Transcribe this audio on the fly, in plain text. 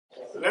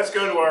Let's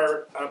go to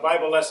our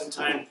Bible lesson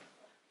time.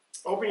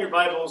 Open your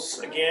Bibles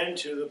again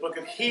to the book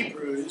of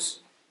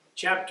Hebrews,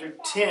 chapter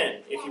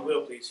 10, if you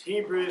will, please.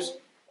 Hebrews,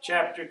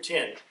 chapter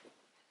 10.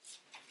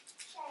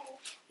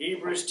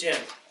 Hebrews 10.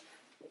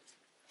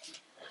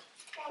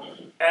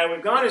 And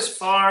we've gone as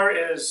far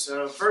as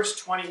verse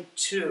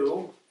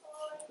 22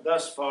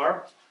 thus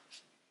far.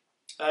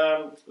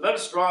 Let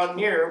us draw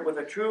near with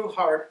a true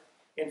heart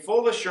in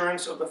full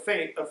assurance of the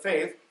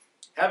faith,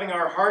 having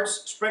our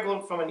hearts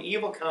sprinkled from an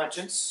evil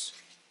conscience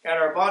and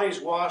our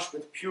bodies washed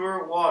with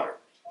pure water.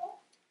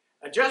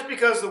 Just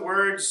because the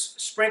words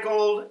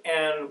sprinkled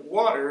and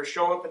water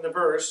show up in the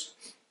verse,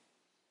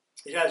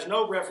 it has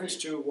no reference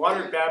to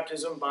water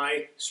baptism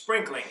by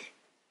sprinkling,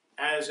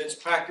 as it's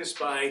practiced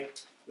by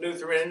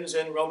Lutherans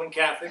and Roman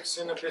Catholics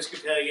and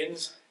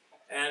Episcopalians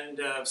and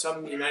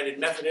some United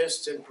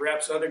Methodists and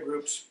perhaps other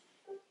groups.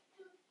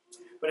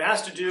 But it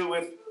has to do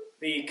with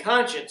the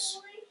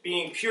conscience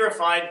being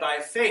purified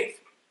by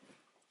faith.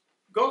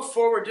 Go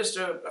forward just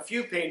a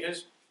few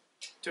pages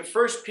to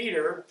 1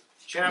 Peter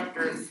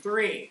chapter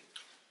 3.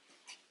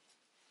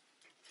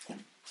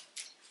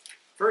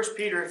 1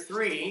 Peter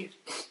 3,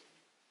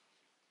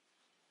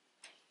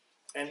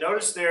 and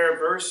notice there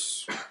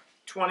verse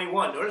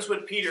 21. Notice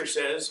what Peter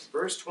says,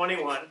 verse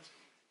 21.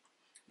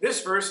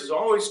 This verse is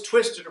always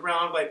twisted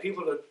around by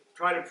people to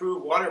try to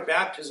prove water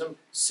baptism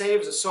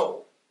saves a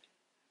soul.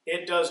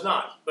 It does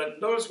not. But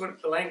notice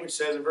what the language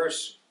says in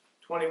verse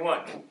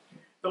 21.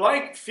 The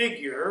like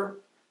figure,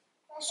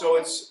 so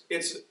it's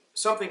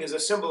something is a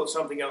symbol of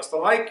something else. The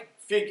like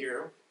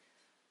figure,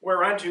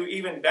 whereunto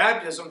even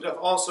baptism doth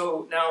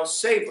also now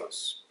save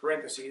us,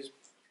 parentheses,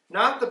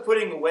 not the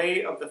putting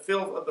away of the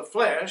filth of the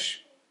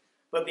flesh,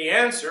 but the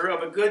answer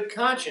of a good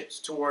conscience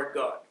toward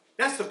God.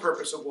 That's the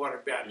purpose of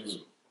water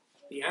baptism.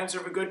 The answer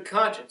of a good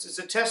conscience is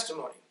a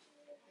testimony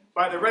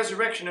by the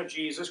resurrection of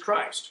Jesus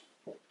Christ.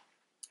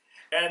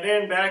 And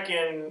then back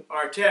in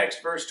our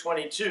text, verse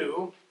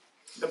 22,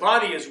 the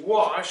body is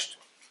washed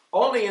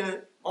only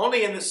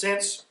in the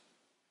sense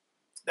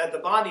that the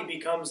body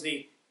becomes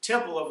the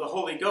temple of the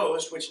Holy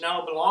Ghost, which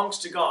now belongs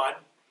to God,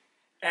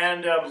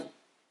 and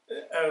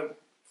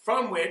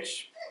from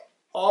which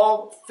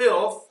all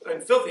filth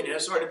and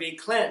filthiness are to be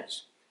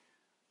cleansed.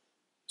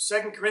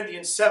 2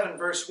 Corinthians 7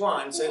 verse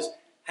 1 says,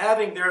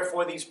 having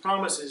therefore these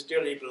promises,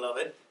 dearly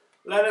beloved,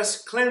 let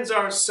us cleanse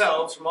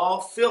ourselves from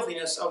all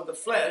filthiness of the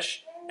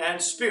flesh and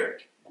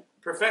spirit,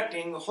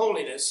 perfecting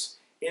holiness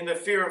in the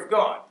fear of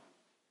God.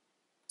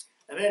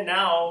 And then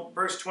now,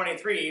 verse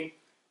 23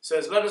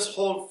 says, let us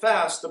hold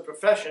fast the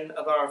profession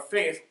of our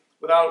faith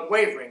without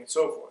wavering, and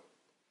so forth.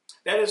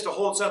 That is to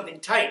hold something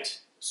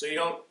tight so you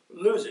don't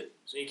lose it,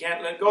 so you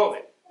can't let go of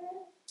it.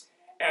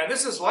 And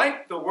this is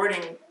like the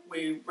wording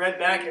we read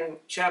back in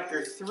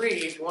chapter 3,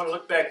 if you want to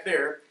look back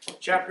there.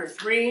 Chapter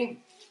 3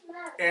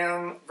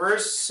 and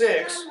verse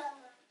 6.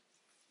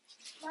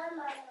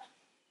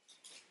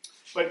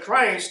 But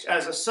Christ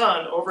as a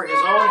son over his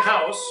own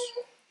house,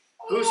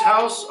 whose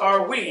house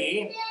are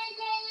we,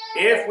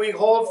 if we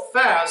hold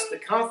fast the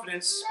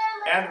confidence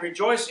and the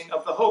rejoicing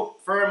of the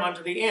hope firm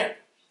unto the end.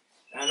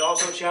 And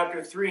also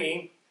chapter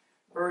 3,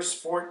 verse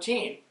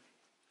 14.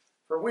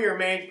 For we are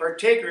made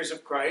partakers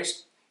of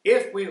Christ,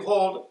 if we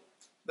hold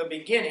the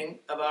beginning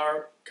of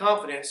our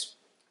confidence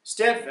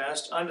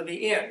steadfast unto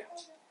the end.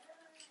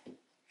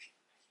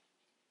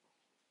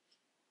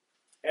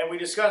 And we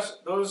discuss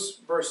those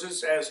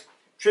verses as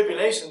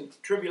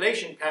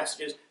tribulation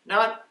passages,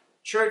 not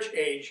church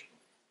age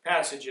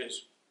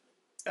passages.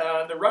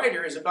 The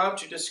writer is about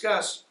to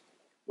discuss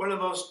one of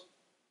the most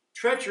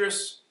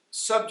treacherous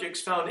subjects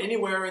found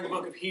anywhere in the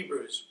book of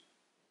Hebrews.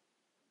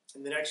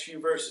 In the next few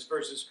verses,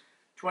 verses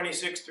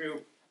 26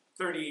 through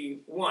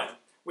 31,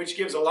 which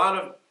gives a lot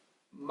of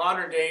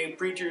modern-day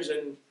preachers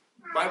and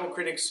Bible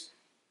critics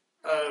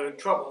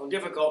trouble and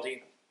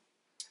difficulty.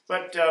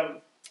 But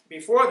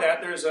before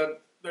that,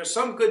 there's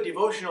some good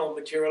devotional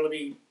material to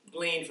be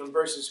gleaned from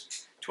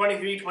verses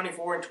 23,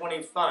 24, and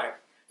 25.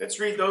 Let's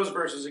read those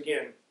verses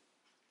again.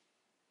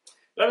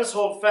 Let us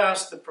hold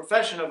fast the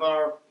profession of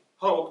our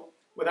hope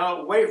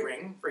without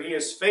wavering, for he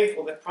is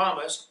faithful that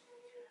promised.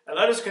 And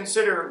let us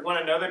consider one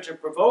another to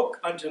provoke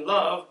unto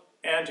love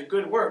and to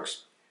good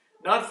works,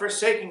 not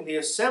forsaking the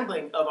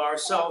assembling of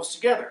ourselves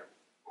together,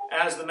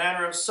 as the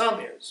manner of some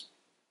is,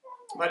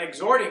 but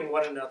exhorting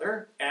one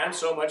another, and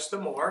so much the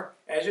more,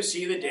 as you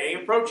see the day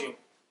approaching.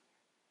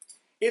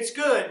 It's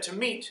good to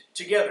meet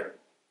together,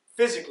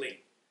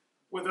 physically,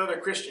 with other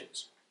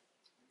Christians.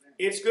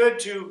 It's good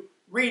to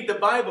read the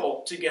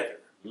Bible together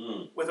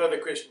with other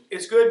Christians.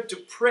 It's good to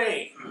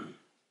pray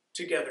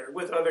together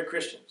with other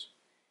Christians.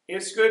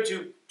 It's good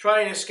to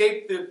try and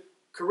escape the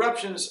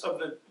corruptions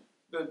of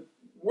the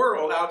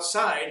world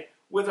outside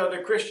with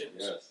other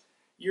Christians. Yes.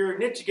 You're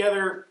knit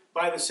together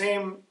by the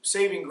same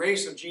saving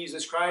grace of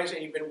Jesus Christ,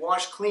 and you've been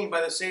washed clean by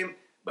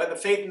the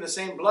faith in the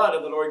same blood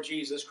of the Lord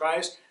Jesus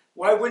Christ.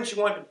 Why wouldn't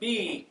you want to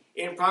be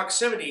in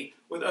proximity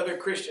with other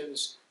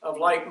Christians of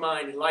like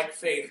mind and like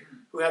faith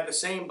who have the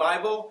same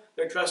Bible,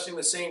 they're trusting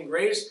the same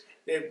grace,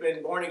 they've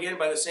been born again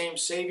by the same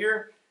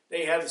Savior,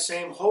 they have the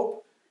same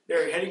hope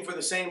they're heading for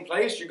the same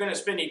place. You're going to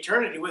spend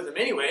eternity with them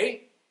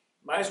anyway.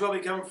 Might as well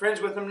become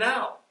friends with them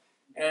now.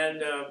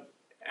 And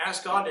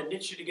ask God to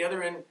knit you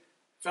together in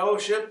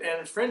fellowship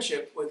and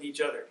friendship with each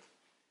other.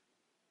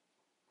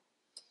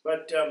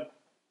 But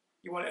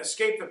you want to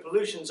escape the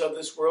pollutions of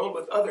this world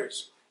with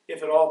others,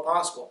 if at all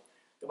possible.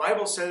 The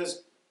Bible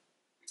says,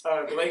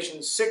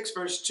 Galatians 6,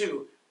 verse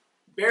 2,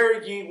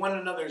 bear ye one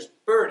another's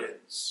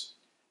burdens,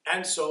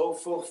 and so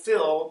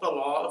fulfill the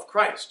law of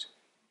Christ.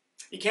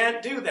 You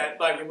can't do that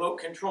by remote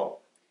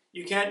control.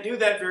 You can't do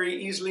that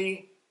very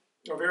easily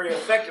or very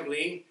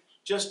effectively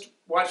just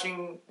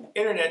watching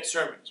internet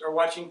sermons or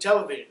watching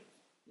television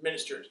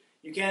ministers.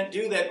 You can't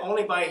do that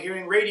only by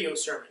hearing radio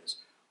sermons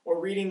or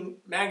reading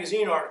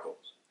magazine articles.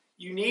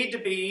 You need to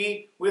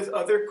be with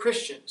other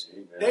Christians.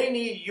 Amen. They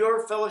need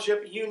your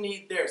fellowship. You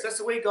need theirs. That's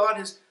the way God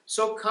has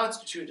so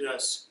constituted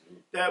us,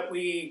 that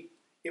He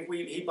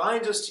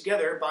binds us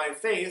together by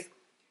faith.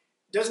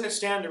 Doesn't it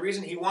stand to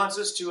reason He wants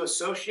us to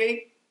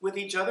associate with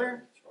each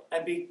other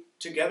and be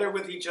together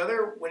with each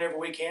other whenever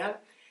we can?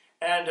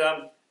 And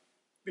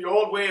the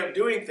old way of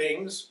doing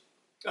things,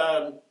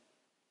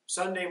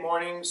 Sunday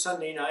morning,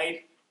 Sunday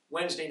night,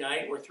 Wednesday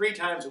night, or 3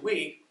 times a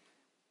week,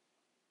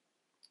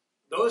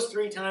 those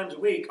 3 times a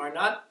week are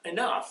not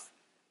enough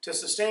to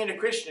sustain a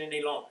Christian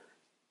any longer.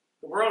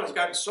 The world has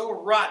gotten so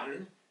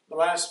rotten the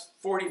last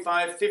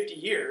 45, 50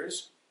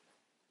 years,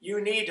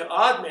 you need to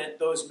augment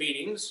those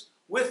meetings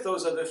with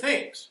those other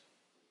things.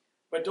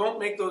 But don't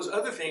make those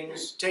other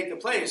things take the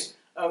place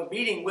of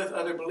meeting with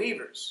other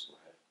believers,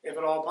 if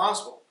at all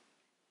possible.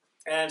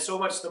 And so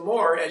much the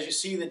more as you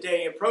see the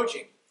day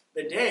approaching.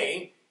 The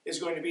day is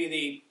going to be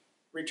the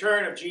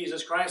return of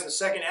Jesus Christ, the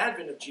second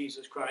advent of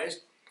Jesus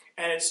Christ,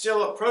 and it's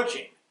still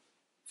approaching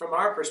from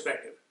our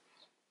perspective.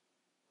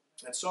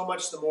 And so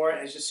much the more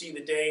as you see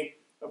the day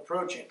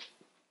approaching.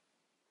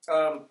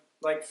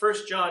 Like 1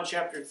 John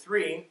chapter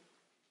 3,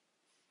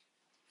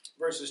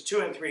 verses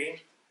 2 and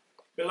 3,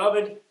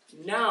 beloved,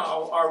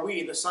 now are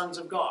we the sons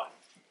of God,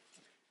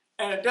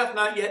 and it doth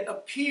not yet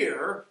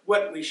appear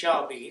what we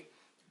shall be,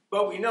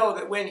 but we know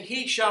that when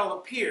he shall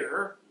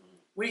appear,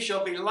 we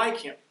shall be like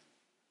him,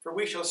 for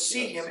we shall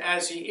see him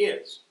as he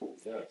is.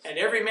 Yes. And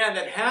every man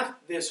that hath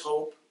this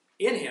hope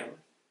in him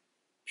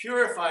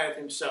purifieth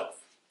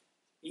himself,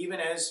 even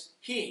as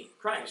he,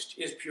 Christ,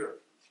 is pure.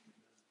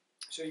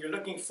 So you're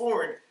looking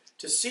forward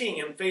to seeing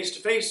him face to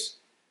face,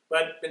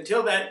 but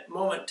until that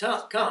moment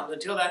comes,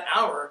 until that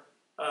hour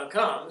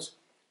comes,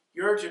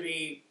 you're to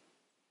be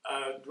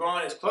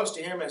drawn as close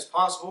to him as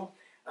possible,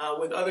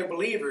 with other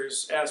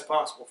believers as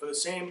possible, for the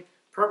same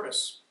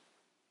purpose,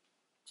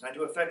 and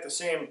to effect the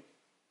same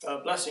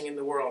blessing in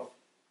the world.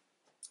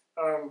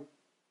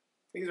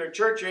 These are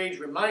church age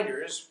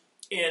reminders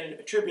in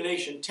a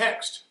tribulation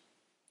text.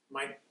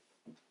 Might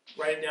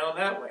write it down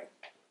that way.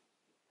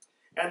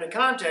 And the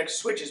context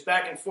switches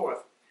back and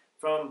forth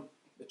from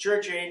the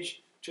church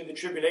age to the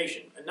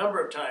tribulation a number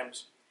of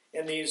times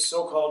in these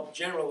so-called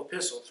general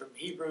epistles, from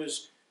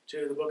Hebrews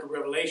to the book of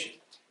Revelation.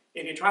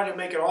 If you try to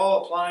make it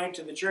all apply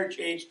to the church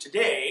age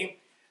today,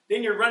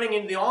 then you're running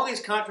into all these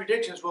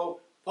contradictions. Well,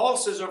 Paul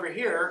says over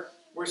here,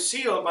 we're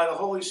sealed by the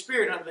Holy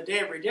Spirit on the day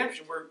of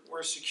redemption.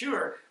 We're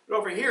secure. But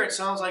over here, it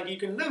sounds like you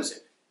can lose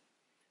it.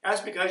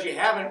 That's because you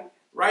haven't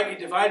rightly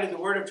divided the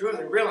word of truth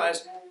and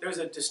realized there's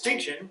a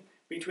distinction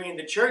between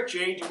the church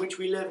age in which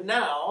we live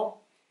now,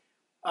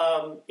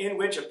 in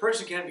which a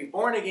person can be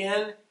born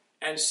again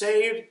and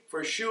saved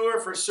for sure,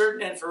 for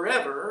certain, and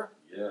forever,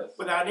 yes,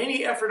 without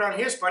any effort on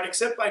his part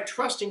except by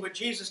trusting what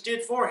Jesus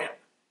did for him.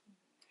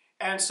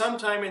 And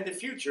sometime in the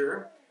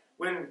future,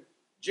 when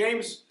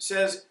James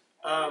says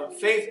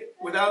faith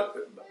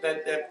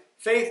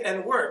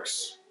and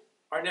works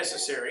are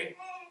necessary,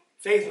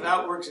 faith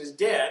without works is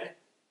dead,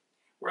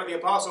 where the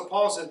Apostle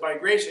Paul says, by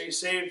grace are you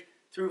saved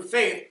through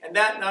faith, and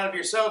that not of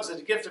yourselves is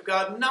a gift of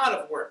God, not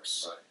of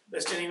works, right,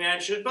 lest any man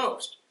should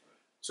boast.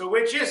 So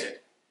which is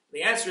it?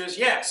 The answer is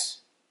yes.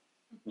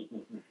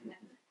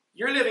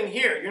 You're living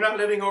here. You're not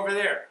living over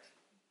there.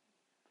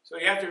 So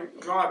you have to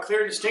draw a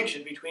clear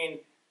distinction between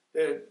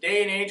the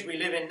day and age we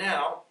live in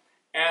now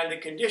and the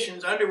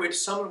conditions under which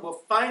someone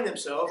will find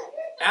themselves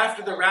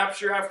after the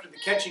rapture, after the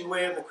catching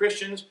away of the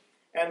Christians,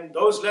 and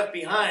those left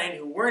behind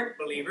who weren't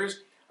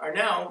believers are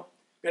now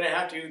going to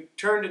have to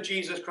turn to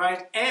Jesus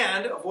Christ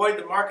and avoid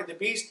the mark of the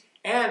beast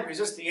and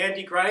resist the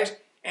Antichrist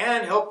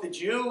and help the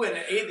Jew and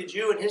aid the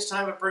Jew in his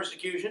time of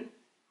persecution.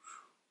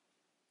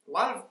 A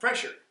lot of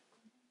pressure.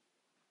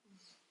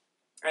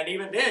 And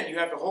even then, you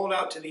have to hold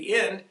out to the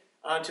end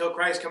until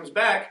Christ comes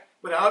back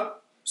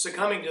without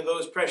succumbing to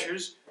those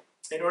pressures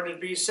in order to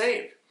be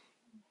saved.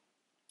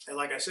 And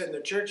like I said in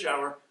the church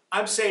hour,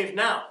 I'm saved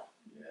now.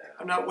 Yeah.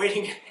 I'm not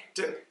waiting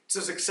to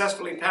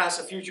successfully pass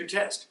a future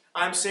test.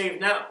 I'm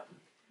saved now.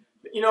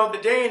 You know, the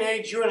day and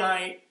age you and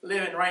I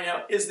live in right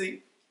now is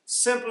the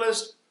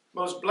simplest,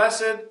 most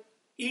blessed,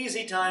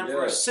 easy time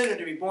for a sinner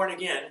to be born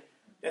again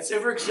that's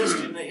ever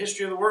existed in the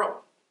history of the world.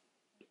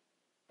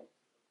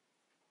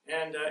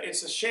 And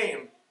it's a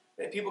shame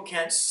that people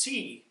can't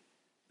see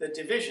the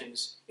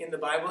divisions in the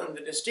Bible and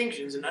the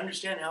distinctions and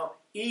understand how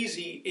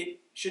easy it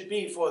should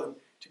be for them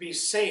to be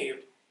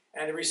saved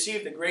and to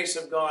receive the grace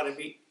of God and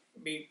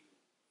be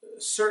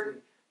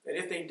certain that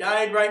if they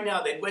died right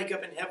now, they'd wake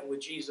up in heaven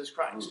with Jesus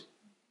Christ.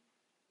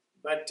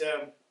 But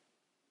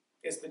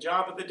it's the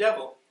job of the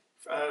devil.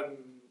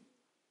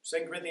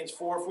 2 Corinthians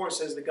 4:4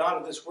 says, the God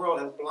of this world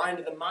has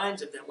blinded the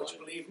minds of them which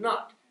believe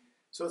not.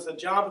 So it's the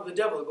job of the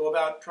devil to go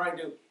about trying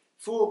to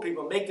fool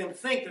people, make them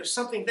think there's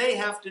something they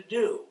have to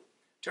do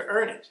to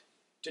earn it,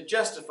 to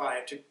justify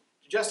it, to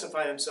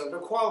justify themselves, to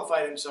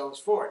qualify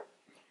themselves for it.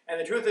 And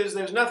the truth is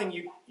there's nothing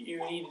you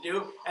need to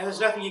do, and there's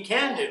nothing you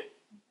can do.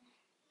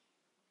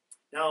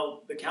 Now,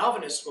 the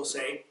Calvinists will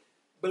say,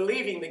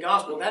 believing the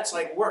gospel, that's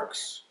like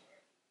works.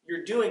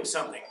 You're doing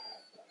something.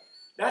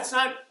 That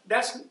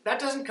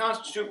doesn't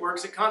constitute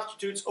works, it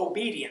constitutes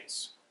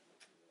obedience,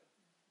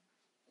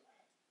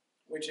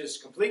 which is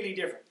completely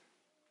different.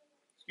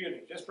 Excuse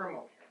me, just for a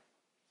moment here.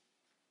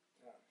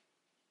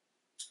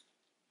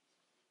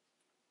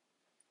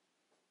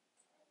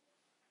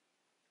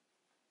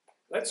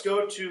 Let's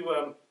go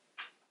to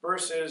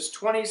verses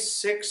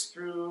 26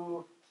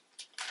 through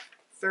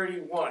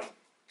 31.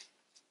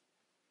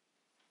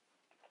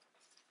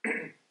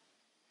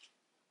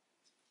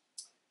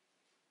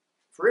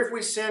 For if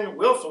we sin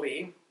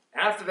willfully,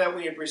 after that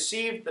we have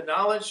received the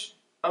knowledge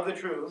of the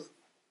truth,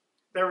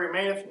 there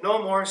remaineth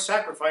no more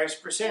sacrifice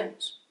for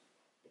sins,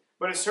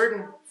 but a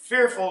certain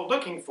fearful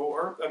looking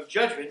for of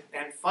judgment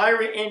and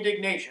fiery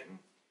indignation,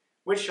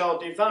 which shall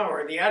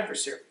devour the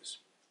adversaries.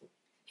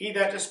 He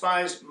that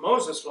despised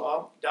Moses'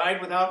 law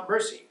died without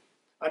mercy,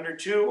 under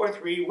 2 or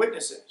 3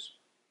 witnesses.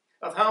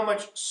 Of how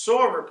much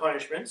sorer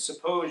punishment,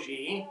 suppose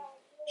ye,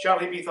 shall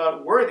he be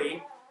thought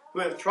worthy, who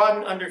hath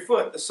trodden under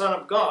foot the Son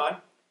of God,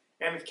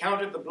 and hath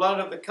counted the blood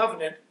of the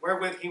covenant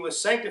wherewith he was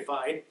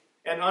sanctified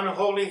an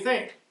unholy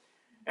thing,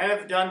 and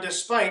hath done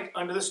despite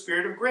unto the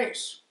Spirit of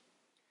grace?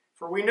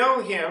 For we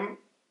know him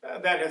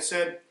that hath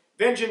said,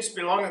 vengeance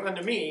belongeth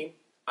unto me,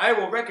 I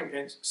will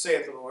recompense,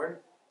 saith the Lord.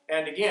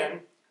 And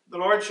again, the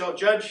Lord shall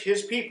judge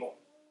his people.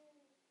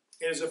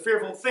 It is a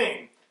fearful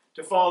thing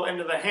to fall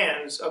into the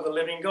hands of the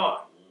living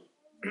God.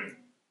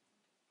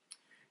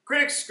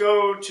 Critics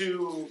go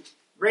to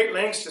great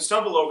lengths to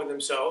stumble over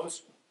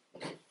themselves,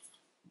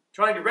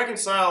 trying to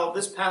reconcile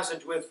this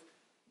passage with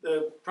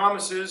the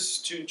promises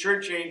to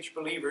church-age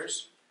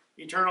believers,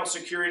 eternal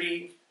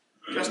security,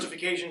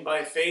 justification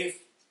by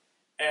faith,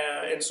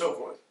 and so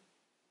forth.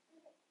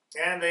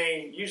 And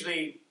they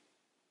usually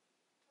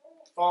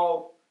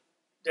fall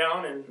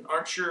down and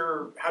aren't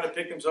sure how to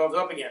pick themselves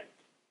up again.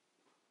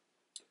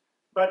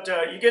 But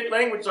you get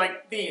language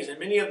like these in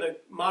many of the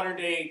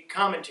modern-day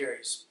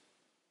commentaries.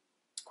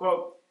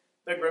 Quote,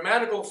 the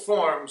grammatical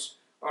forms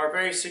are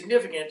very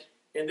significant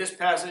in this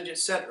passage,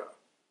 etc.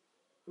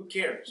 Who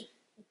cares?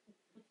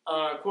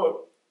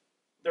 Quote,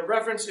 the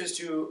reference is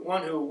to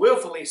one who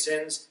willfully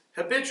sins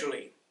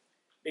habitually,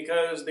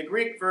 because the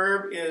Greek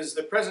verb is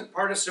the present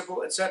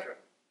participle, etc.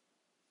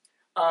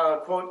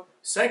 Quote,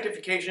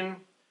 sanctification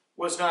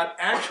was not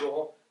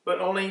actual, but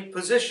only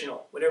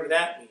positional, whatever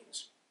that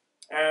means,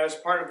 as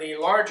part of the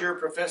larger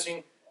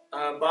professing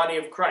body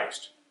of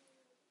Christ.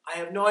 I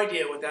have no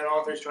idea what that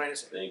author is trying to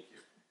say. Thank you.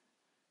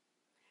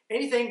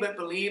 Anything but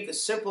believe the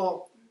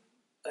simple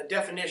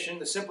definition,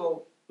 the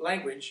simple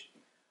language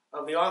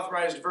of the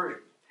authorized version,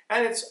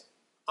 and its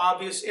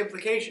obvious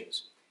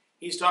implications.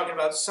 He's talking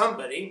about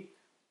somebody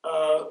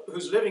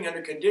who's living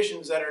under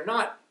conditions that are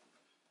not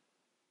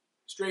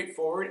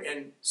straightforward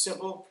and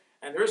simple,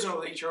 and there is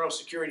no eternal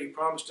security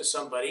promised to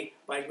somebody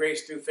by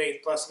grace through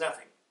faith plus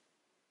nothing.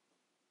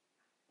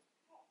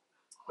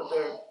 But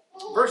the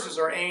verses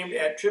are aimed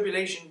at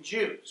tribulation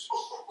Jews.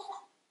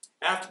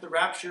 After the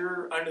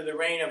rapture, under the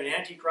reign of an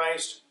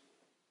Antichrist,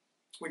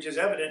 which is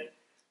evident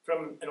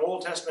from an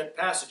Old Testament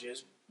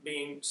passages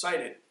being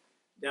cited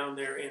down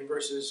there in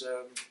verse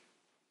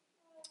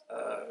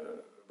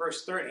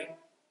 30.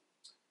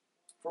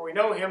 For we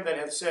know him that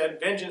hath said,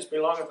 vengeance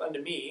belongeth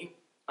unto me,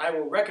 I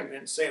will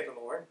recompense, saith the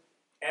Lord.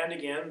 And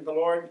again, the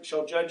Lord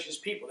shall judge his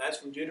people. That's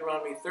from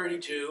Deuteronomy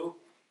 32,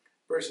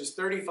 verses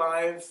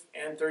 35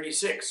 and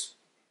 36.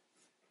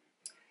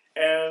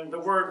 And the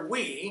word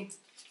we,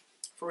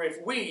 for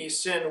if we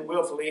sin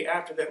willfully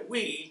after that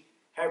we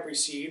have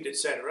received,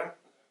 etc.,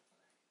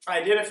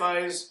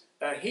 identifies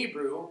a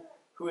Hebrew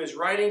who is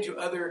writing to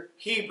other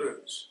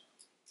Hebrews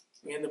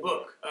in the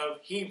book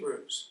of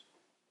Hebrews.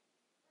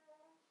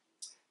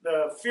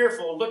 The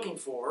fearful looking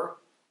for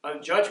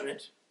of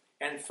judgment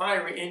and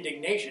fiery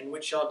indignation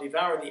which shall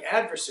devour the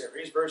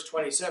adversaries, verse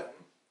 27.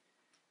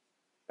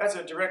 That's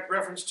a direct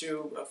reference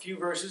to a few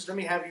verses. Let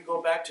me have you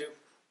go back to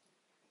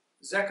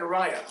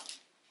Zechariah.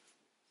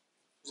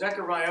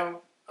 Zechariah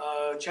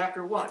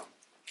chapter 1.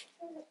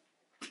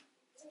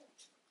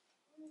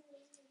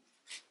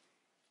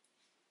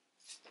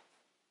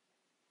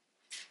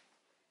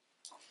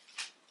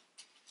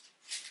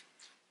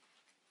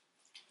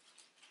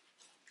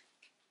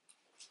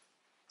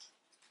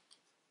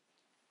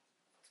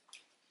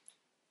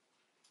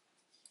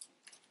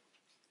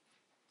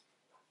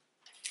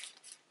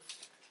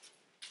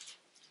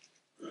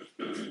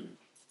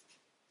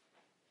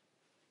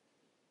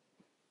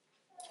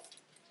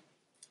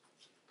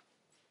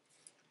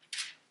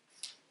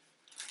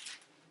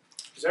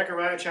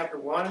 Zechariah chapter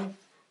 1.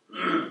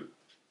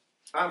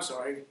 I'm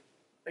sorry.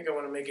 I think I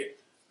want to make it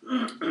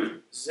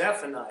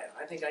Zephaniah.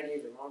 I think I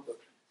gave the wrong book.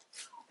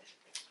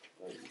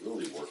 Oh, you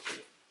really worked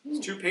it.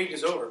 It's 2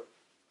 pages over.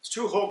 It's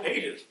 2 whole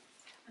pages.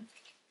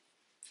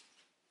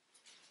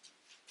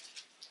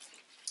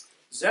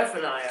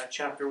 Zephaniah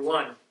chapter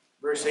 1,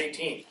 verse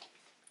 18.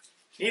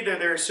 Neither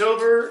their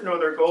silver nor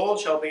their gold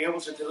shall be able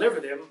to deliver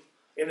them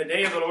in the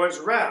day of the Lord's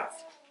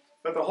wrath,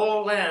 but the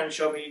whole land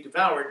shall be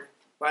devoured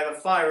by the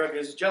fire of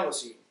his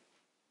jealousy.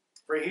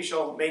 For he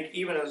shall make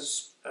even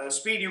a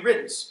speedy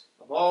riddance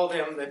of all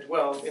them that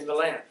dwell in the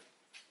land.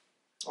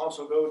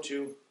 Also go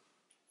to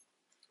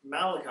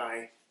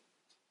Malachi,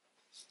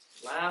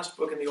 last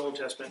book in the Old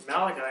Testament,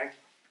 Malachi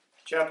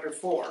chapter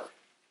 4.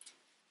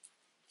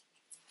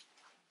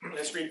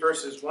 Let's read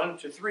verses 1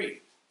 to 3.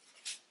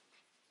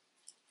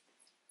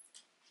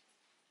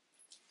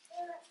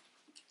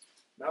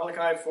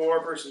 Malachi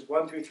 4, verses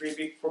 1 through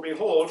 3. For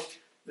behold,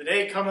 the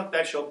day cometh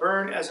that shall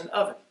burn as an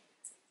oven,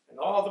 and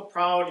all the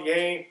proud,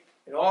 yea,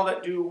 and all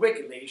that do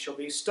wickedly shall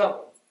be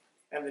stubble.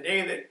 And the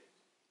day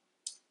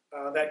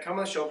that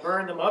cometh shall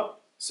burn them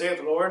up, saith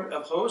the Lord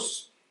of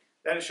hosts,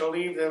 that it shall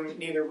leave them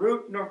neither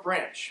root nor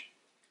branch.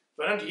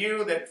 But unto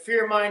you that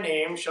fear my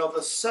name shall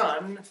the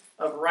Son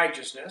of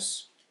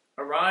Righteousness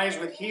arise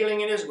with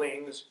healing in his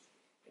wings,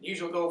 and ye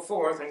shall go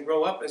forth and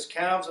grow up as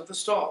calves of the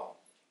stall.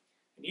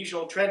 And ye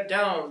shall tread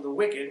down the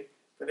wicked,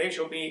 for they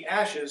shall be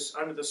ashes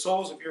under the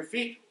soles of your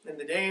feet in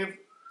the day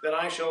that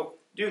I shall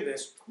do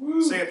this,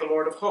 saith the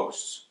Lord of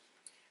hosts.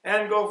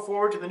 And go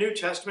forward to the New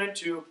Testament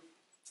to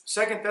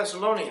 2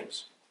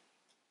 Thessalonians.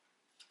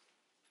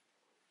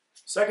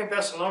 2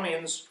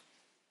 Thessalonians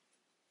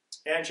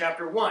and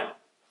chapter 1.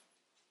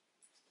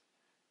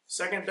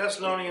 2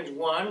 Thessalonians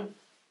 1,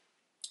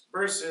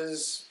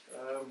 verses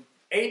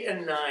 8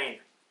 and 9.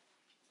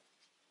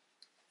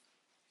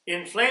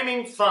 In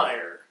flaming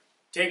fire,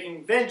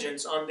 taking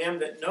vengeance on them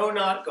that know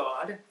not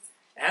God,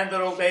 and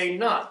that obey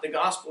not the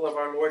gospel of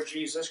our Lord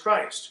Jesus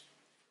Christ,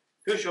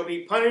 who shall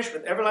be punished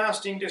with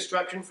everlasting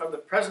destruction from the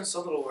presence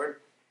of the Lord,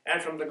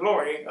 and from the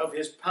glory of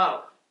his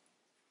power.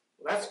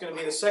 Well, that's going to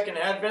be the second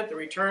advent, the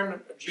return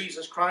of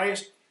Jesus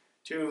Christ,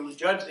 to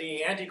judge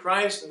the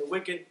Antichrist and the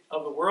wicked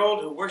of the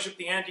world who worship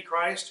the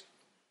Antichrist.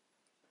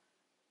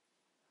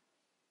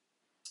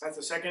 That's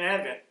the second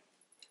advent.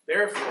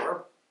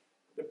 Therefore,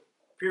 the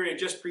period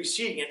just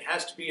preceding it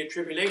has to be a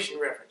tribulation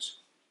reference.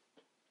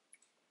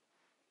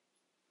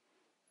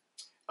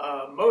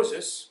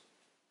 Moses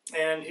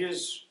and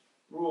his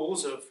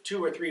rules of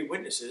 2 or 3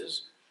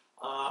 witnesses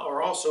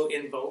are also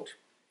invoked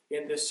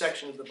in this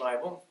section of the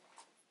Bible.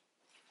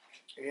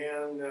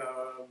 And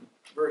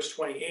verse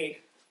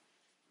 28.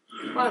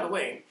 By the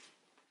way,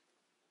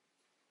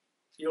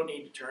 you don't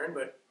need to turn,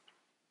 but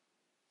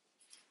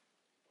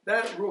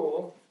that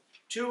rule,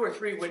 2 or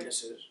 3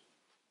 witnesses,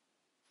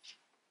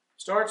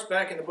 starts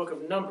back in the book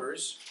of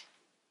Numbers.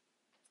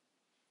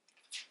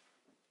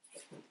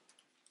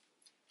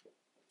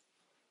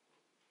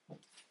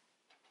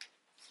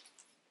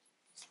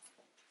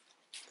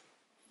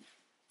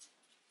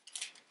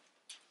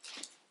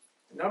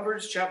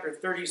 Numbers chapter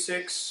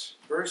 36,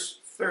 verse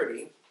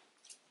 30.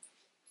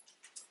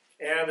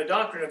 And the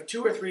doctrine of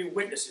 2 or 3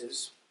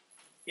 witnesses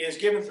is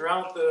given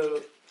throughout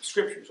the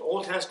Scriptures,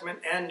 Old Testament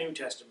and New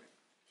Testament.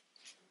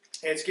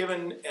 And it's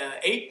given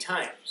 8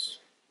 times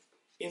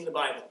in the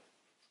Bible.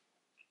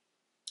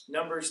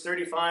 Numbers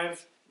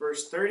 35,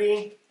 verse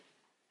 30.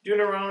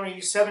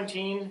 Deuteronomy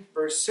 17,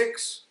 verse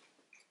 6.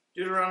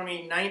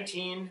 Deuteronomy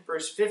 19,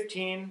 verse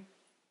 15.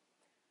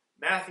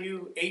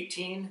 Matthew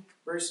 18,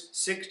 verse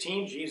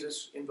 16.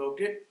 Jesus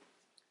invoked it.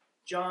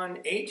 John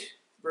 8,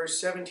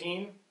 verse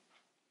 17.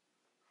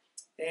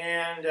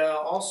 And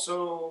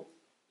also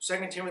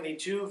 2 Timothy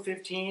 2,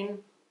 15.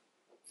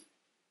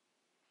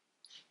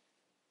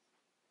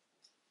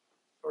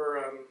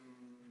 Or,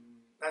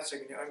 not 2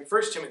 Timothy,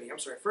 1 Timothy,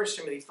 1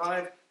 Timothy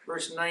 5,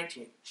 verse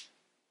 19.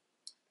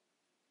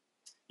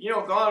 You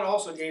know, God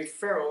also gave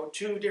Pharaoh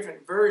 2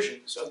 different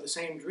versions of the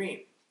same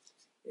dream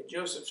in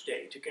Joseph's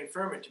day to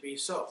confirm it to be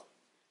so.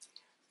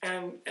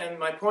 And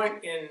my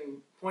point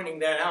in pointing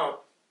that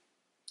out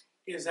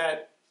is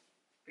that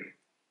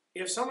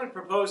if someone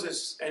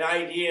proposes an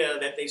idea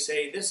that they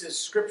say this is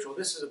scriptural,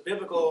 this is a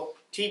biblical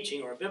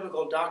teaching or a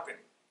biblical doctrine,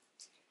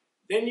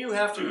 then you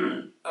have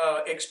to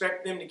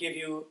expect them to give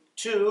you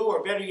 2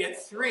 or better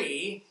yet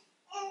 3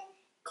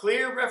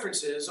 clear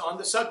references on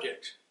the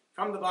subject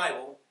from the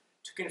Bible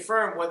to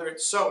confirm whether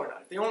it's so or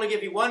not. If they only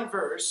give you 1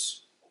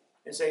 verse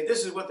and say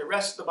this is what the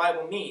rest of the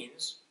Bible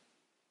means,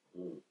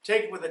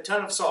 take it with a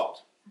ton of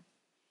salt,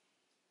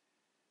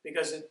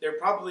 because they're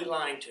probably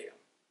lying to you.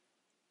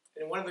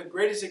 And one of the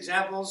greatest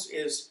examples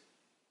is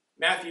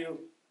Matthew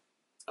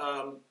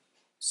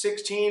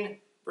 16,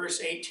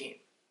 verse 18.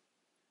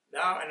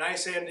 And I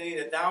say unto thee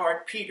that thou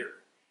art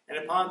Peter, and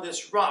upon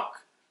this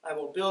rock I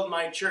will build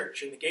my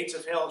church, and the gates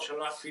of hell shall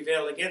not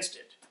prevail against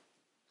it.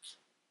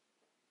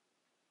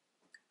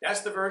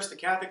 That's the verse the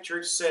Catholic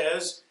Church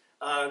says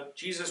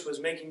Jesus was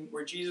making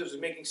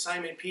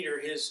Simon Peter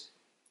his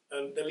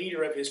the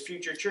leader of his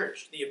future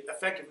church,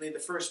 effectively the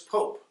first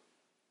pope.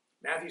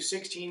 Matthew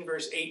 16,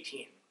 verse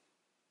 18.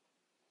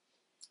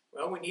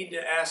 Well, we need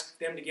to ask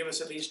them to give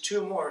us at least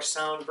 2 more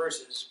sound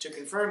verses to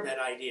confirm that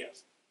idea.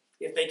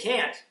 If they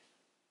can't,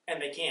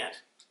 and they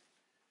can't,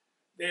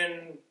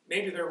 then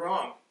maybe they're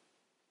wrong.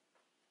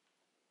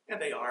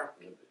 And they are.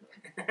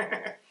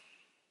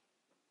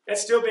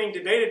 That's still being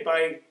debated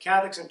by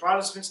Catholics and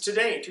Protestants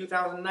today,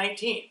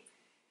 2019.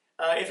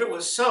 If it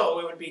was so,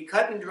 it would be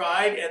cut and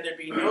dried, and there'd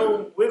be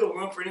no wiggle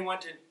room for anyone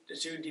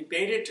to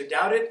debate it, to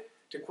doubt it,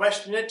 to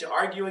question it, to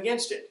argue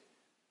against it.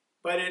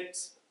 But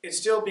it's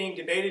still being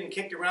debated and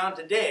kicked around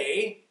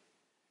today,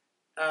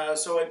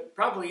 so it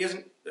probably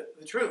isn't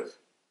the truth.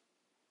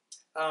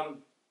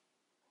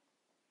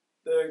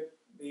 The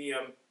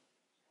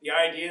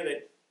idea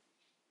that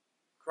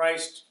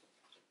Christ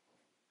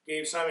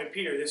gave Simon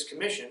Peter this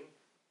commission,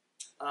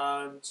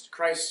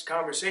 Christ's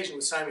conversation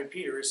with Simon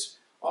Peter is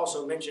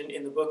also mentioned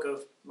in the book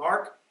of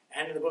Mark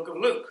and in the book of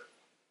Luke.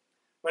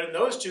 But in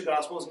those 2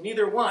 Gospels,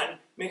 neither one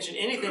mentioned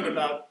anything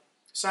about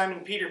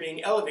Simon Peter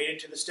being elevated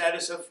to the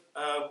status of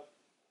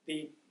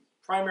the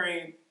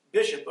primary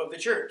bishop of the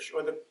church,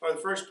 or the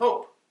first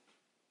pope.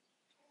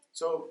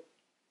 So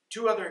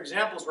 2 other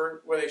examples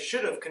where they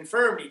should have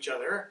confirmed each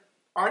other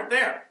aren't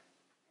there.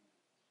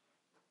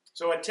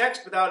 So a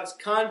text without its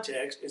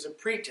context is a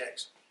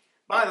pretext.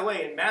 By the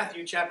way, in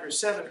Matthew chapter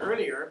 7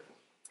 earlier,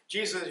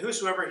 Jesus said,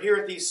 "Whosoever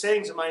heareth these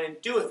sayings of mine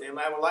and doeth them,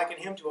 I will liken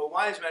him to a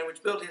wise man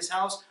which built his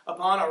house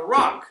upon a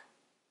rock."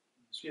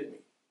 Excuse me.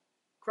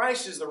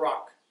 Christ is the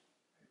rock,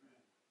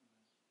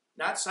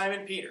 not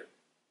Simon Peter.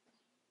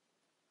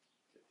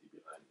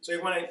 So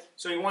you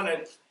want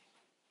to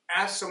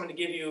ask someone to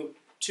give you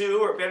 2,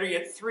 or better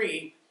yet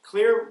 3,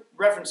 clear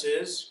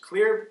references,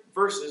 clear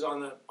verses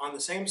on the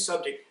same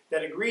subject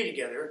that agree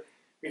together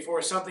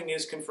before something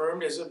is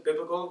confirmed as a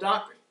biblical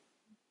doctrine,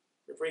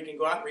 before you can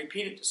go out and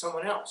repeat it to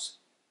someone else.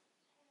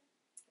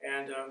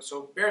 And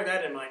so bear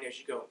that in mind as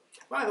you go.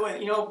 By the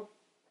way,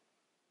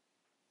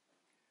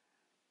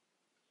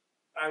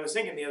 I was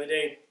thinking the other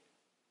day,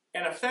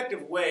 an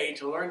effective way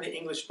to learn the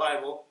English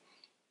Bible,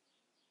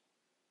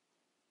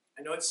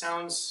 I know it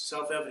sounds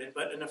self-evident,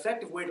 but an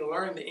effective way to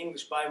learn the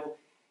English Bible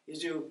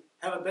is to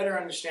have a better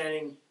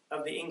understanding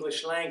of the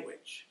English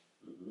language.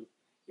 Mm-hmm.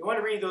 You want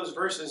to read those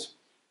verses.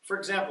 For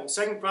example,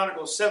 2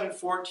 Chronicles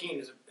 7:14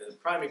 is a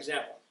prime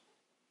example.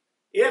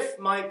 "If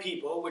my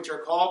people, which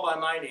are called by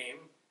my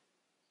name,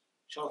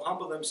 shall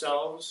humble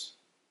themselves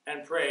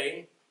and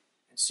pray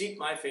and seek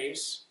my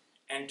face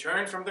and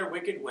turn from their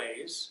wicked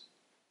ways,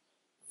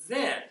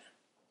 then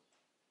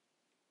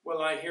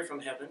will I hear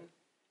from heaven,"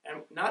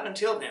 and not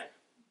until then.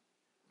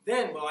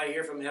 "Then will I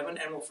hear from heaven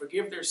and will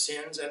forgive their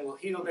sins and will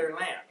heal their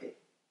land."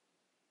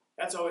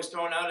 That's always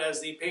thrown out as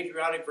the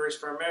patriotic verse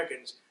for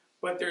Americans.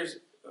 But there's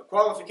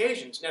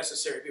qualifications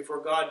necessary before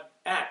God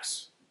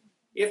acts.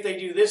 If they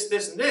do this,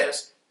 this, and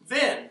this,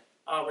 then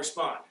I'll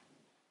respond.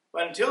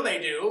 But until they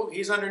do,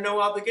 he's under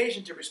no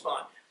obligation to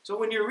respond. So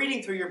when you're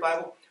reading through your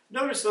Bible,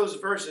 notice those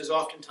verses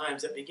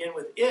oftentimes that begin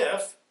with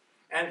 "if"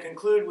 and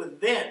conclude with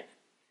 "then,"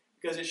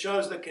 because it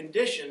shows the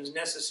conditions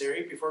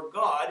necessary before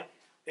God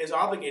is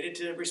obligated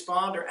to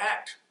respond or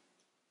act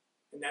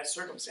in those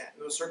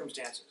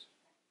circumstances.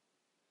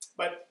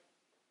 But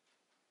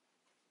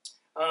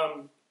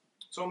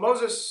so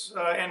Moses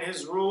and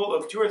his rule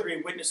of 2 or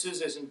 3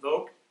 witnesses is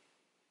invoked.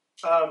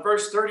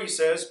 Verse 30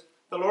 says,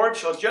 "The Lord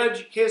shall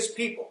judge his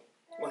people."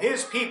 Well,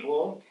 his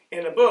people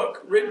in a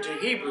book written to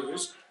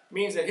Hebrews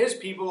means that his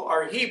people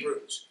are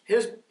Hebrews.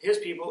 His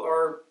people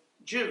are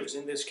Jews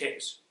in this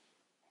case.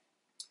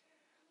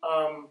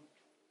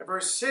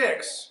 Verse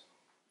 6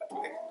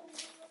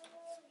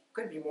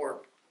 couldn't be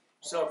more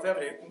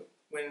self-evident.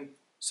 When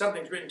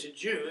something's written to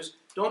Jews,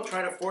 don't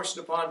try to force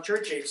it upon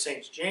church-age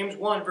saints. James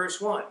 1,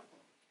 verse 1.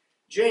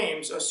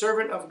 "James, a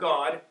servant of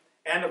God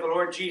and of the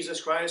Lord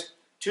Jesus Christ,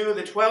 to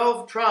the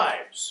 12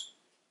 tribes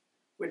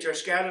which are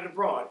scattered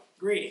abroad,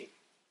 greeting."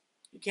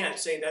 You can't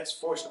say that's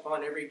forced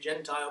upon every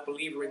Gentile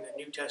believer in the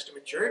New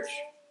Testament church.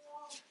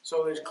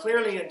 So there's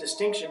clearly a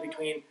distinction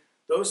between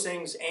those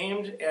things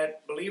aimed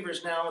at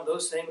believers now and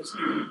those things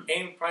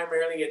aimed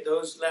primarily at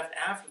those left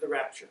after the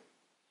rapture.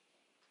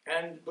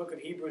 And the book of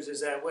Hebrews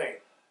is that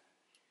way.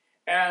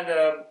 And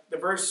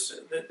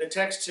the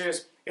text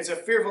says, "It's a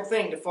fearful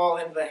thing to fall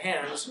into the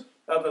hands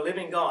of the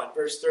living God,"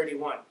 verse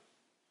 31.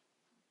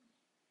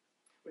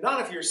 But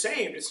not if you're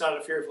saved, it's not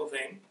a fearful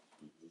thing.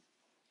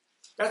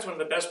 That's one of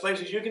the best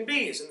places you can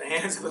be, is in the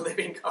hands of the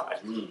living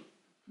God.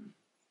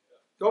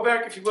 Go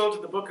back, if you will, to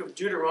the book of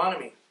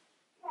Deuteronomy.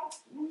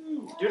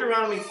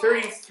 Deuteronomy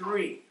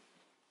 33.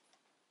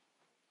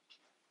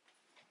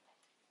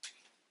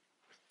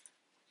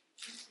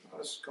 I'll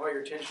just call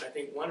your attention, I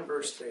think, one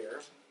verse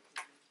there.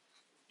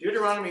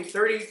 Deuteronomy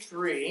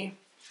 33.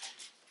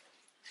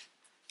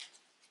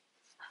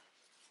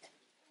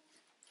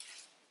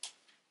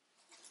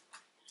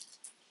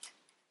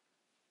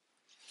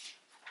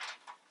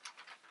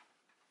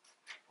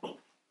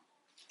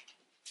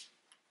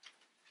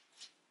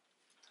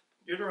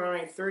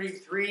 Deuteronomy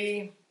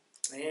 33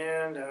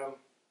 and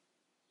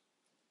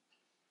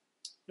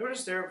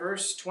Notice there,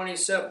 verse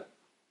 27.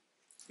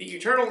 The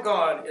eternal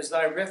God is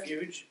thy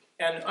refuge,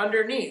 and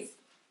underneath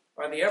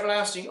are the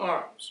everlasting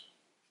arms.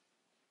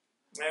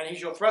 And he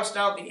shall thrust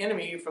out the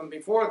enemy from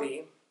before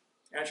thee,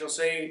 and shall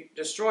say,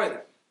 destroy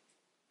them.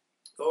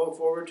 Go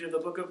forward to the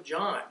book of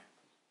John,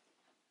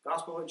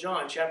 Gospel of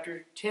John,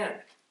 chapter 10.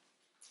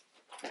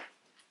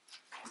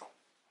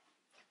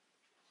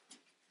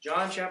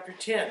 John chapter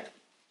 10.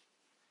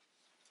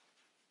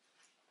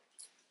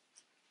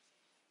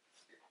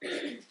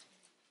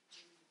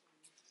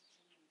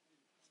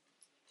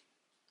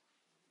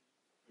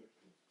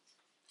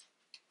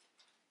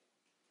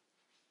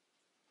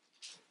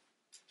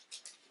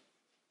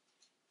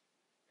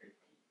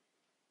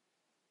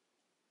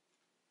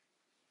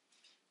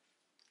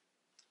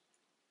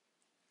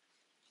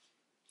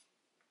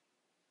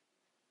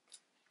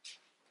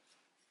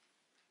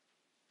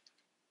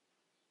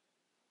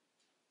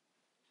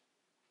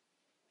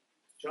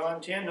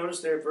 John 10,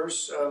 notice there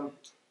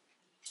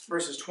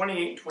verses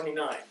 28 and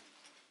 29.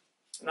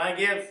 And I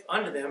give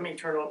unto them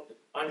eternal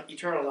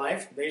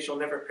life. They shall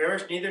never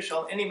perish, neither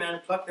shall any man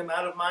pluck them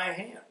out of my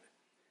hand.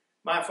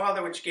 My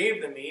Father which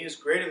gave them me is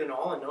greater than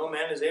all, and no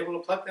man is able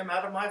to pluck them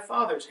out of my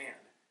Father's hand.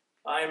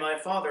 I and my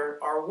Father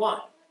are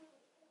one.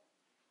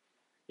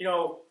 You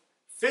know,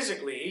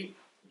 physically,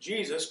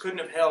 Jesus couldn't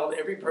have held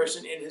every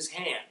person in his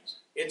hands.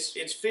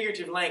 It's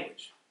figurative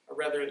language, or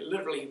rather,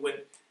 literally,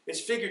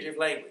 it's figurative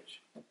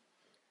language.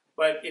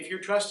 But if you're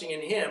trusting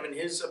in him and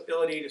his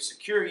ability to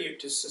secure you,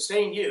 to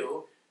sustain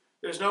you,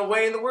 there's no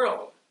way in the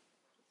world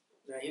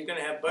that he's going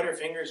to have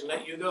butterfingers and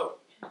let you go.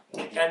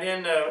 And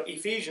then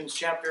Ephesians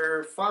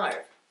chapter 5.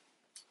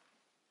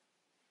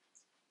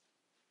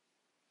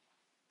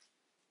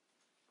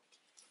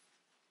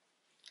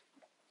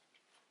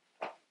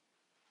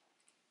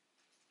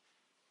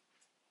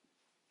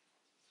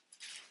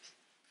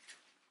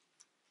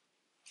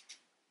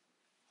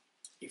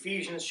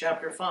 Ephesians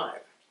chapter 5,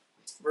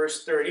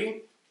 verse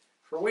 30.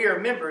 For we are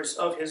members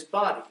of his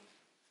body,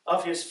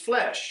 of his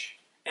flesh,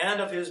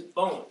 and of his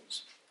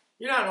bones.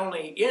 You're not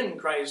only in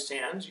Christ's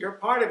hands, you're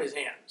part of his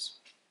hands.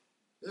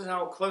 This is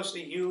how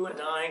closely you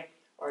and I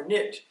are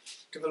knit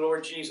to the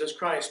Lord Jesus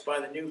Christ by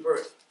the new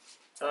birth.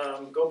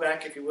 Go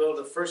back, if you will,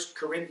 to 1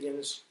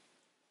 Corinthians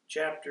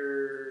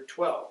chapter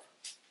 12.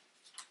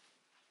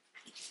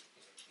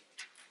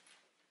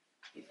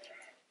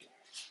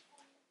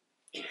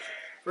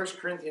 1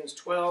 Corinthians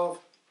 12,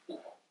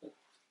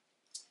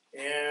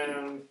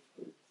 and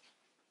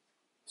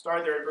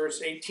start there at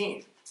verse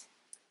 18.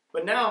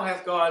 But now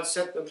hath God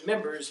set the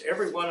members,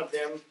 every one of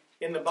them,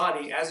 in the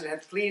body, as it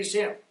hath pleased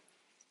him.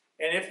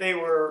 And if they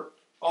were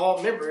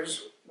all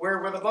members, where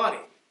were the body?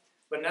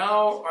 But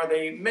now are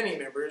they many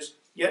members,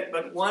 yet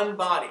but one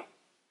body.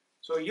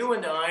 So you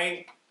and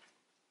I,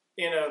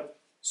 in a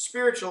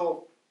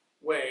spiritual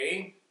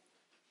way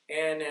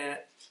and a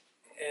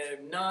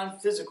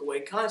non-physical way,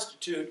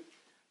 constitute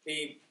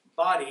the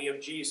body of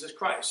Jesus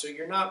Christ. So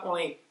you're not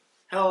only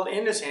held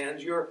in his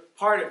hands, you're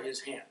part of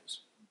his hands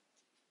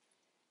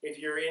if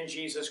you're in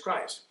Jesus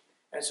Christ.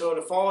 And so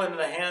to fall into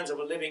the hands of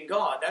a living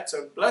God, that's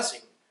a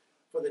blessing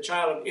for the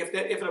child. If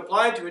it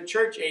applied to a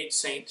church-age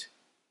saint,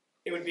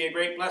 it would be a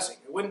great blessing.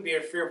 It wouldn't be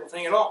a fearful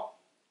thing at all.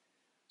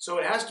 So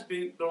it has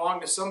to belong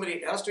to somebody,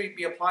 it has to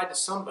be applied to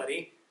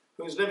somebody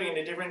who's living in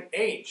a different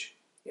age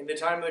in the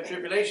time of the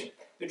tribulation.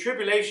 The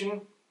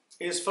tribulation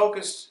is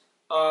focused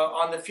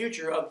on the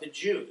future of the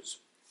Jews.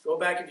 Go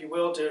back, if you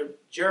will, to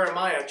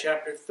Jeremiah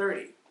chapter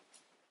 30.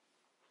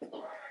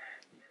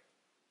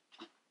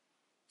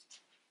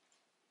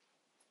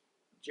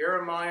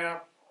 Jeremiah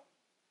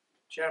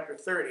chapter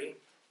 30.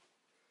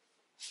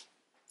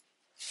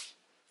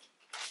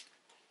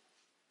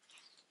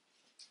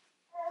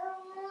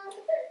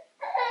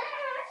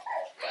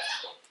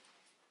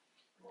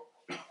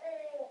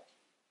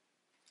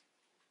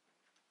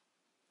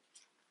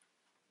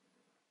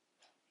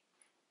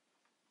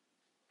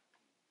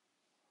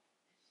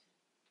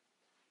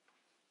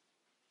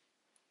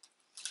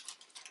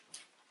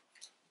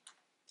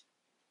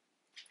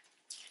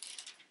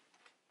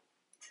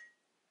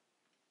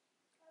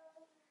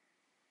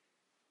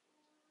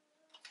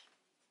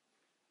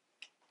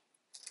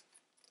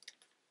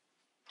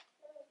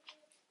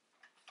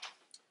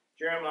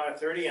 Jeremiah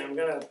 30, and I'm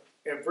going to,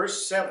 at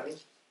verse 7,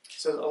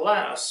 says,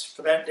 Alas,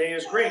 for that day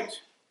is great,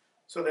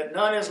 so that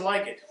none is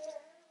like it.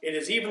 It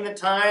is even the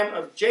time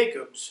of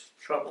Jacob's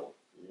trouble,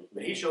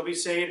 but he shall be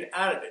saved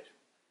out of it.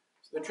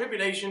 So the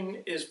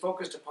tribulation is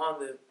focused upon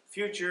the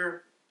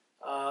future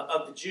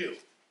of the Jew,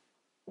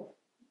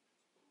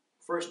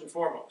 first and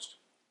foremost,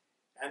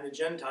 and the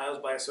Gentiles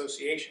by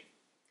association.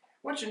 I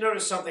want you to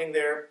notice something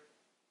there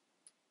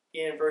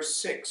in verse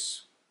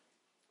 6,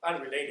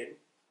 unrelated,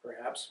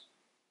 perhaps.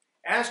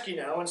 Ask ye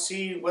now, and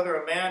see whether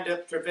a man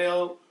doth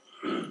travail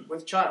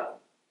with child.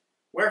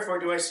 Wherefore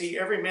do I see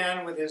every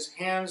man with his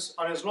hands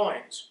on his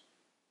loins,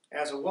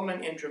 as a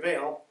woman in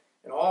travail,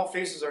 and all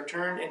faces are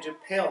turned into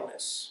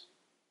paleness.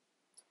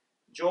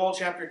 Joel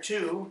chapter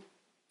 2,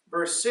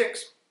 verse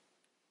 6,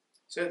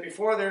 says,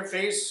 Before their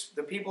face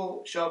the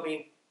people shall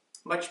be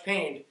much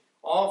pained.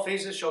 all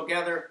faces shall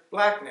gather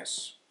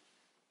blackness.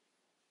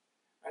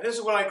 And this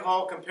is what I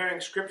call comparing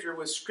Scripture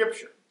with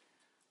Scripture.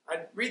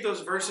 I read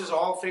those verses,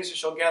 all faces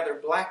shall gather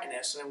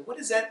blackness, and what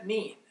does that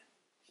mean?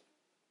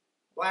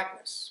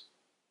 Blackness.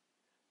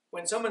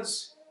 When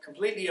someone's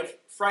completely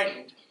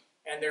frightened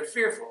and they're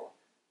fearful,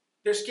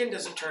 their skin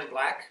doesn't turn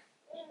black.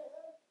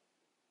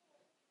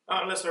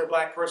 Unless they're a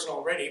black person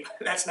already,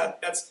 but that's a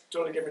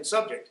totally different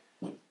subject.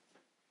 So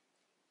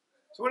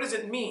what does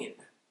it mean?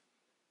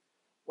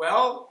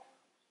 Well,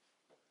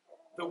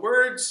 the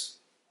words,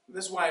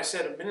 this is why I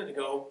said a minute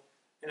ago,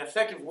 an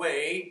effective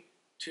way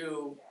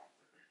to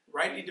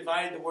rightly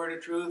divide the word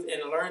of truth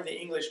and learn the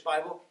English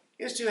Bible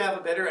is to have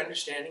a better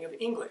understanding of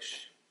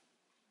English.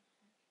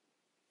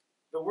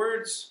 The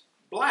words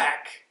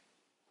black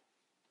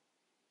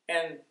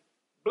and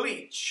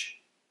bleach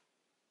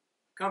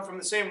come from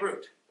the same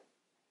root.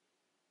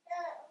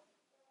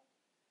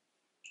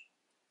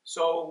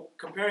 So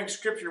comparing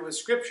Scripture with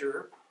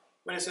Scripture,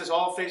 when it says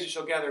all faces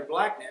shall gather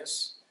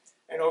blackness,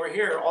 and over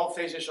here all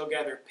faces shall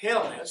gather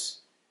paleness,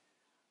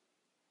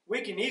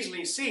 we can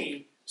easily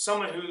see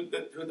someone who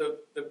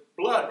the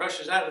blood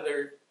rushes out of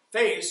their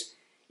face.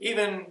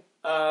 Even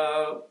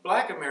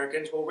black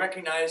Americans will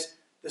recognize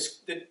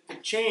the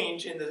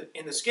change in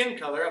the skin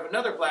color of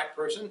another black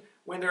person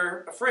when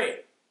they're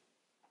afraid.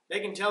 They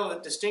can tell the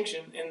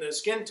distinction in the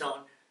skin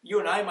tone. You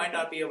and I might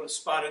not be able to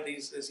spot it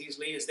as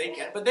easily as they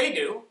can, but they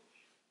do.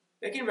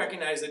 They can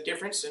recognize the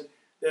difference, and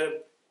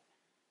the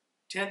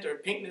tint or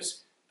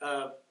pinkness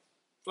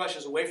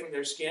flushes away from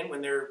their skin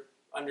when they're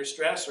under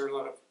stress or a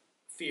lot of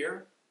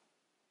fear.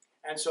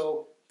 And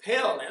so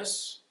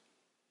paleness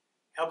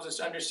helps us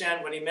to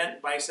understand what he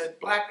meant by said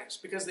blackness,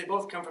 because they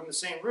both come from the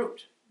same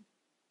root.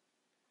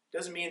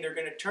 Doesn't mean they're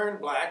going to turn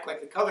black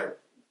like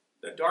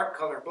the dark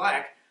color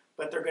black,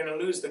 but they're going to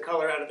lose the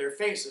color out of their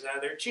faces, out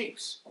of their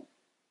cheeks,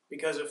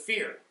 because of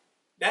fear.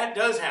 That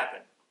does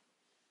happen.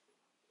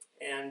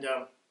 And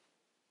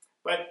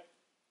but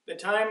the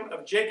time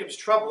of Jacob's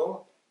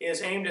trouble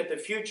is aimed at the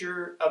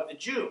future of the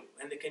Jew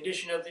and the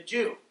condition of the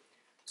Jew.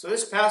 So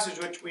this passage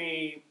which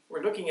we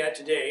were looking at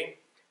today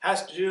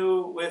has to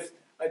do with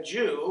a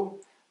Jew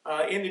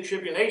in the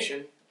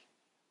tribulation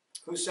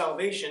whose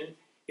salvation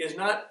is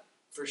not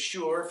for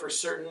sure, for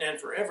certain, and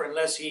forever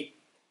unless he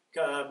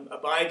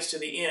abides to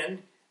the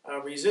end,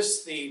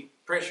 resists the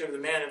pressure of the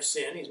man of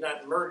sin. He's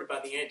not murdered by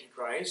the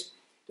Antichrist,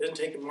 doesn't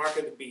take the mark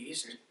of the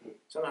beast.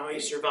 Somehow he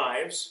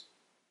survives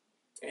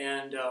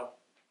and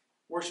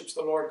worships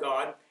the Lord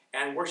God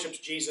and worships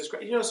Jesus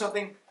Christ. You know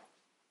something?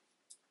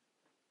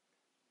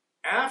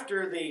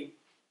 After the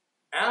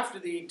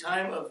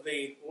time of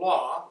the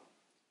law,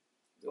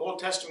 the Old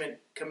Testament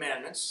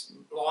commandments,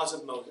 laws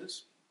of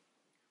Moses,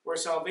 where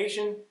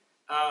salvation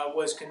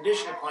was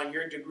conditioned upon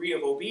your degree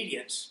of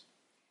obedience,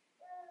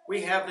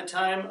 we have the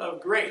time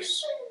of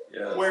grace,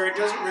 yes, where it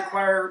doesn't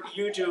require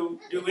you to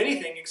do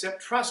anything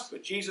except trust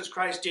what Jesus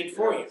Christ did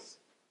for you.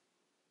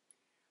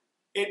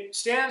 It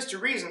stands to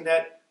reason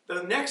that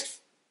the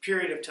next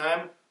period of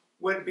time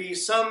would be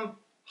some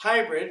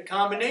hybrid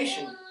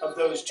combination of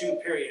those two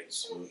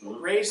periods,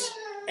 grace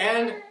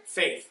and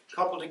faith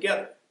coupled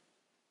together,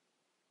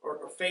 or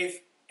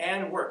faith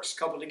and works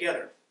coupled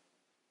together.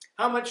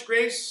 How much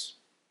grace?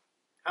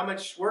 How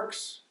much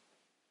works?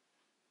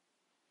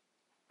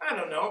 I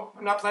don't know.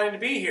 I'm not planning to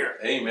be here.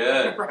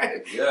 Amen.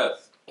 Right?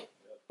 Yes.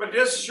 But it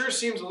just sure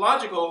seems a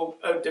logical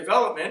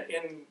development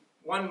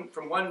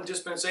from one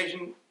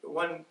dispensation,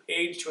 one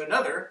age to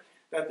another,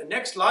 that the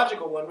next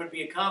logical one would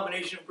be a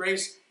combination of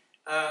grace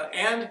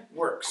and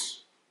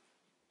works,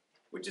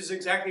 which is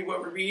exactly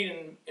what we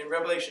read in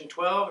Revelation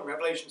 12 and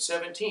Revelation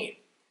 17.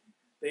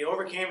 They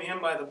overcame him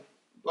by the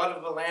blood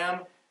of the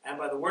Lamb and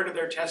by the word of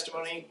their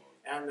testimony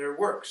and their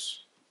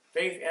works,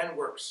 faith and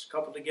works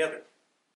coupled together.